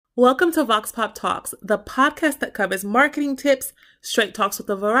Welcome to Vox Pop Talks, the podcast that covers marketing tips, straight talks with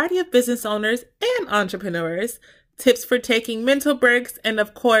a variety of business owners and entrepreneurs, tips for taking mental breaks, and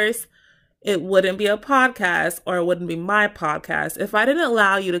of course, it wouldn't be a podcast or it wouldn't be my podcast if I didn't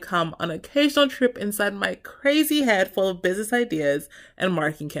allow you to come on an occasional trip inside my crazy head full of business ideas and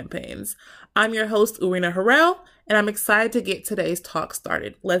marketing campaigns. I'm your host, Urina Harrell, and I'm excited to get today's talk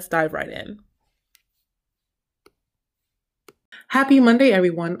started. Let's dive right in. Happy Monday,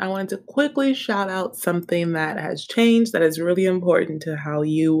 everyone. I wanted to quickly shout out something that has changed that is really important to how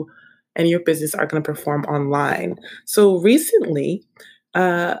you and your business are going to perform online. So recently,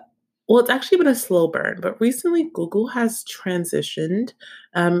 it's actually been a slow burn, but recently Google has transitioned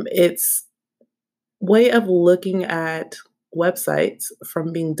its way of looking at websites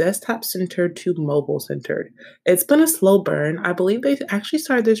from being desktop centered to mobile centered. It's been a slow burn. I believe they actually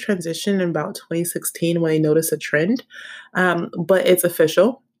started this transition in about 2016 when they noticed a trend, but it's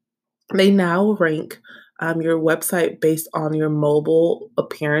official. They now rank your website based on your mobile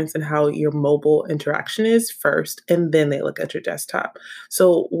appearance and how your mobile interaction is first, and then they look at your desktop.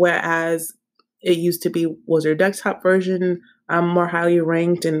 So whereas it used to be was your desktop version more highly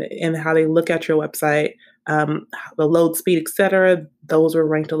ranked and how they look at your website, the load speed, etc., those were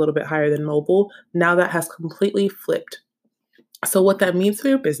ranked a little bit higher than mobile. Now that has completely flipped. So what that means for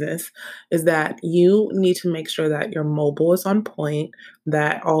your business is that you need to make sure that your mobile is on point,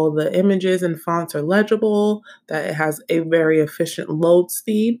 that all the images and fonts are legible, that it has a very efficient load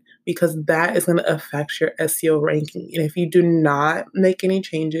speed, because that is going to affect your SEO ranking. And if you do not make any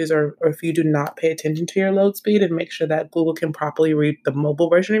changes or if you do not pay attention to your load speed and make sure that Google can properly read the mobile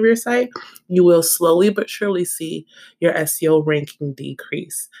version of your site, you will slowly but surely see your SEO ranking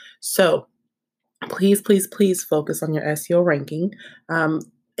decrease. So please focus on your SEO ranking,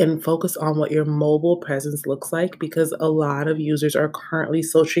 and focus on what your mobile presence looks like, because a lot of users are currently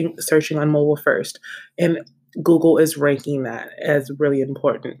searching on mobile first, and Google is ranking that as really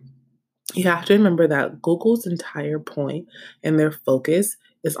important. You have to remember that Google's entire point and their focus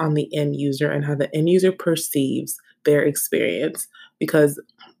is on the end user and how the end user perceives their experience, because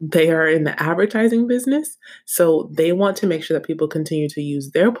they are in the advertising business. So they want to make sure that people continue to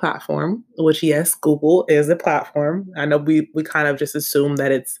use their platform, which, yes, Google is a platform. I know we kind of just assume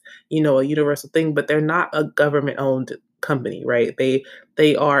that it's, a universal thing, but they're not a government owned company, right?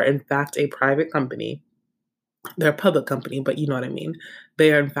 They are in fact a private company. They're a public company, but you know what I mean.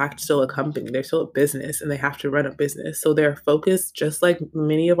 They are in fact still a company. They're still a business and they have to run a business. So their focus, just like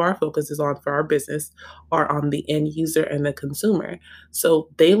many of our focuses on for our business, are on the end user and the consumer. So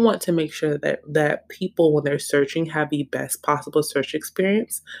they want to make sure that people, when they're searching, have the best possible search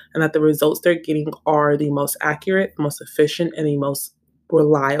experience, and that the results they're getting are the most accurate, most efficient, and the most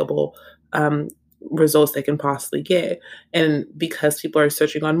reliable results they can possibly get. And because people are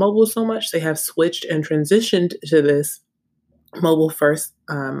searching on mobile so much, they have switched and transitioned to this mobile first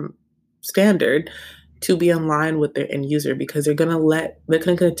standard to be in line with their end user, because they're going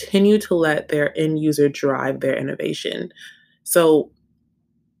to continue to let their end user drive their innovation. So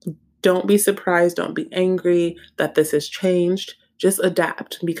don't be surprised, don't be angry that this has changed. Just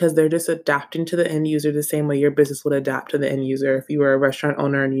adapt, because they're just adapting to the end user the same way your business would adapt to the end user. If you were a restaurant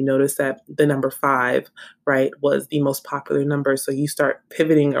owner and you notice that the number 5, right, was the most popular number, so you start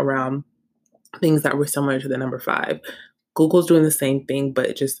pivoting around things that were similar to the number 5. Google's doing the same thing,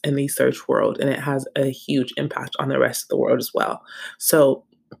 but just in the search world, and it has a huge impact on the rest of the world as well. So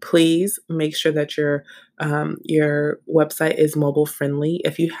please make sure that your website is mobile friendly.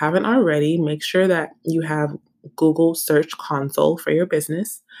 If you haven't already, make sure that you have Google Search Console for your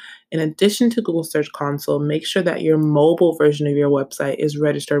business. In addition to Google Search Console, make sure that your mobile version of your website is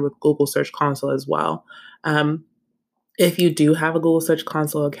registered with Google Search Console as well. If you do have a Google Search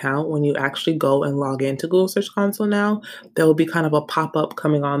Console account, when you actually go and log into Google Search Console now, there will be kind of a pop-up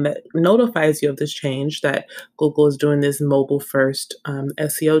coming on that notifies you of this change, that Google is doing this mobile first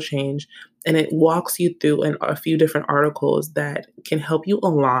SEO change. And it walks you through a few different articles that can help you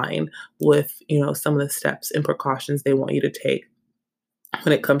align with, some of the steps and precautions they want you to take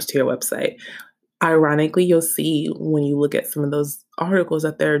when it comes to your website. Ironically, you'll see when you look at some of those articles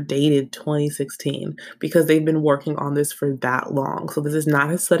that they're dated 2016, because they've been working on this for that long. So this is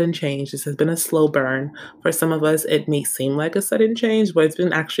not a sudden change. This has been a slow burn. For some of us, it may seem like a sudden change, but it's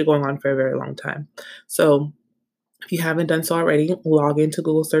been actually going on for a very long time. So if you haven't done so already, log into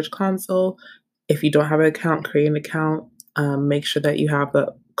Google Search Console. If you don't have an account, create an account. Make sure that you have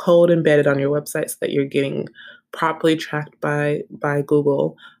the code embedded on your website so that you're getting properly tracked by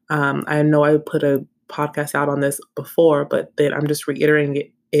Google. I know I put a podcast out on this before, but then I'm just reiterating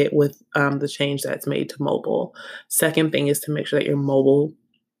it with the change that's made to mobile. Second thing is to make sure that your mobile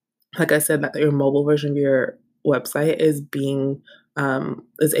like I said, that your mobile version of your website is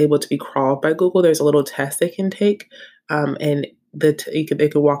able to be crawled by Google. There's a little test they can take, and they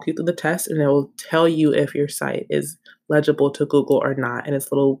could walk you through the test, and it will tell you if your site is legible to Google or not. And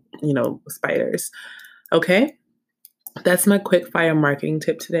it's little, spiders. Okay, that's my quick fire marketing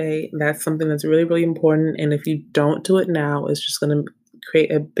tip today. That's something that's really, really important. And if you don't do it now, it's just going to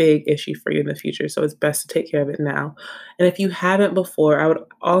create a big issue for you in the future. So it's best to take care of it now. And if you haven't before, I would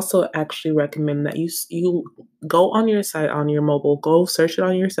also actually recommend that you go on your site on your mobile, go search it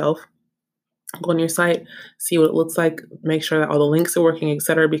on yourself, go on your site, see what it looks like, make sure that all the links are working,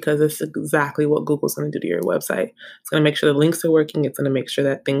 etc. Because it's exactly what Google's going to do to your website. It's going to make sure the links are working. It's going to make sure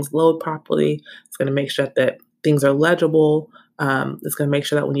that things load properly. It's going to make sure that things are legible. It's going to make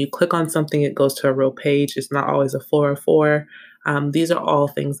sure that when you click on something, it goes to a real page. It's not always a 404. These are all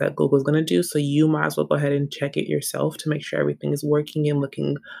things that Google's going to do. So you might as well go ahead and check it yourself to make sure everything is working and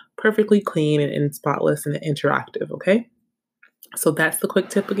looking perfectly clean and spotless and interactive. Okay. So that's the quick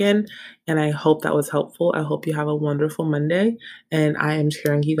tip again, and I hope that was helpful. I hope you have a wonderful Monday, and I am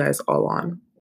cheering you guys all on.